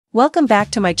Welcome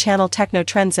back to my channel Techno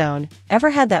Trend Zone.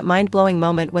 Ever had that mind-blowing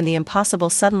moment when the impossible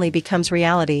suddenly becomes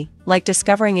reality, like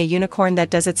discovering a unicorn that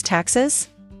does its taxes?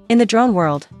 In the drone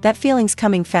world, that feeling's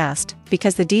coming fast,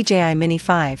 because the DJI Mini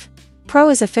 5 Pro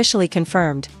is officially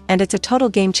confirmed, and it's a total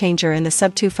game-changer in the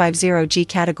sub-250G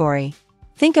category.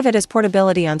 Think of it as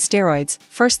portability on steroids.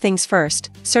 First things first,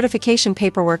 certification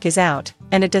paperwork is out,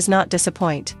 and it does not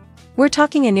disappoint. We're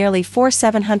talking a nearly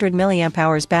 700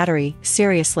 mAh battery.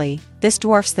 Seriously, this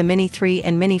dwarfs the Mini 3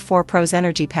 and Mini 4 Pro's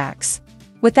energy packs.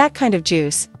 With that kind of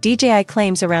juice, DJI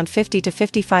claims around 50 to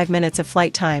 55 minutes of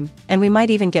flight time, and we might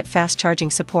even get fast charging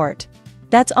support.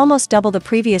 That's almost double the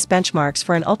previous benchmarks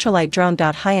for an ultralight drone.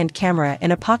 High-end camera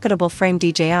in a pocketable frame.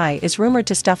 DJI is rumored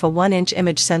to stuff a 1-inch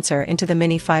image sensor into the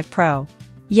Mini 5 Pro.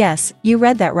 Yes, you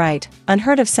read that right,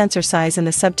 unheard of sensor size in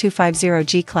the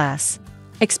sub-250G class.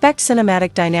 Expect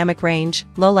cinematic dynamic range,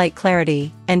 low light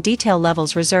clarity, and detail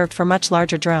levels reserved for much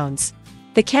larger drones.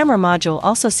 The camera module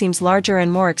also seems larger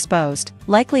and more exposed,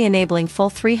 likely enabling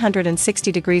full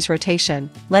 360 degrees rotation,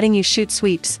 letting you shoot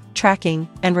sweeps, tracking,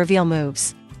 and reveal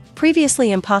moves.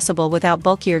 Previously impossible without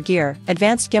bulkier gear,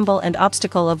 advanced gimbal and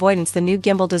obstacle avoidance. The new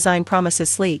gimbal design promises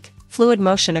sleek, fluid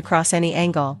motion across any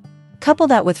angle. Couple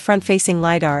that with front-facing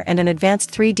LiDAR and an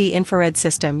advanced 3D infrared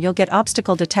system, you'll get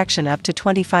obstacle detection up to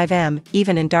 25 m,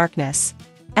 even in darkness.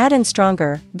 Add in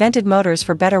stronger, vented motors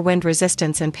for better wind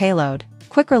resistance and payload,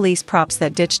 quick-release props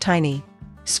that ditch tiny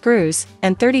screws,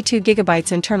 and 32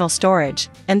 GB internal storage,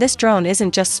 and this drone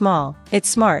isn't just small, it's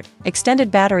smart. Extended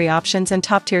battery options and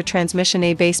top-tier transmission.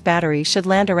 A base battery should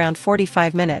land around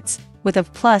 45 minutes, with a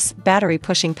plus battery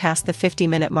pushing past the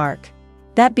 50-minute mark.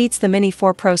 That beats the Mini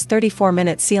 4 Pro's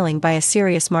 34-minute ceiling by a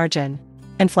serious margin.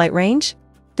 And flight range?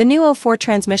 The new O4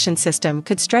 transmission system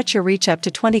could stretch your reach up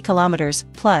to 20 kilometers,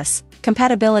 plus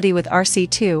compatibility with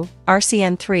RC2,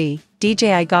 RCN3,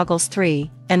 DJI Goggles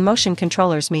 3, and motion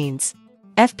controllers means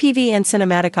FPV and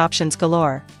cinematic options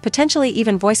galore, potentially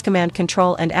even voice command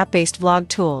control and app-based vlog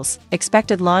tools.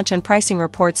 Expected launch and pricing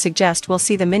reports suggest we'll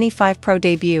see the Mini 5 Pro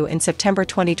debut in September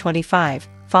 2025,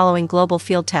 following global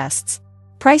field tests.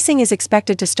 Pricing is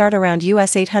expected to start around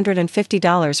US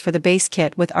 $850 for the base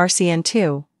kit with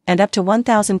RCN2, and up to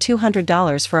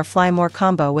 $1,200 for a Fly More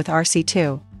combo with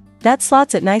RC2. That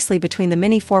slots it nicely between the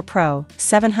Mini 4 Pro,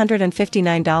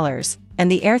 $759,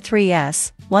 and the Air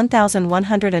 3S,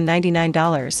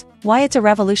 $1,199. Why it's a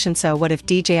revolution. So what if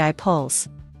DJI pulls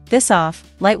this off?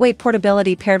 Lightweight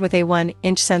portability paired with a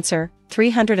 1-inch sensor,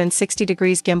 360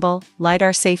 degrees gimbal,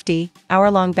 LiDAR safety,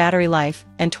 hour-long battery life,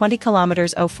 and 20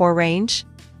 kilometers O4 range?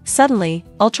 Suddenly,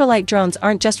 ultralight drones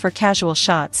aren't just for casual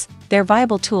shots, they're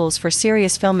viable tools for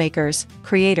serious filmmakers,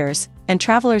 creators, and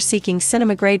travelers seeking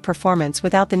cinema-grade performance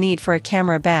without the need for a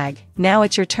camera bag. Now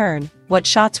it's your turn. What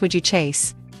shots would you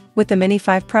chase with the Mini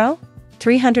 5 Pro?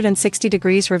 360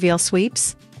 degrees reveal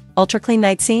sweeps? Ultra-clean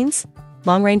night scenes?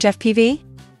 Long-range FPV?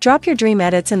 Drop your dream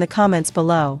edits in the comments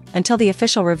below. Until the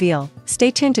official reveal, stay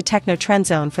tuned to Techno Trend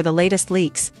Zone for the latest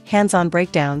leaks, hands-on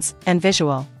breakdowns, and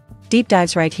visual deep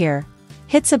dives right here.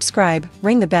 Hit subscribe,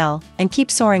 ring the bell, and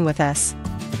keep soaring with us.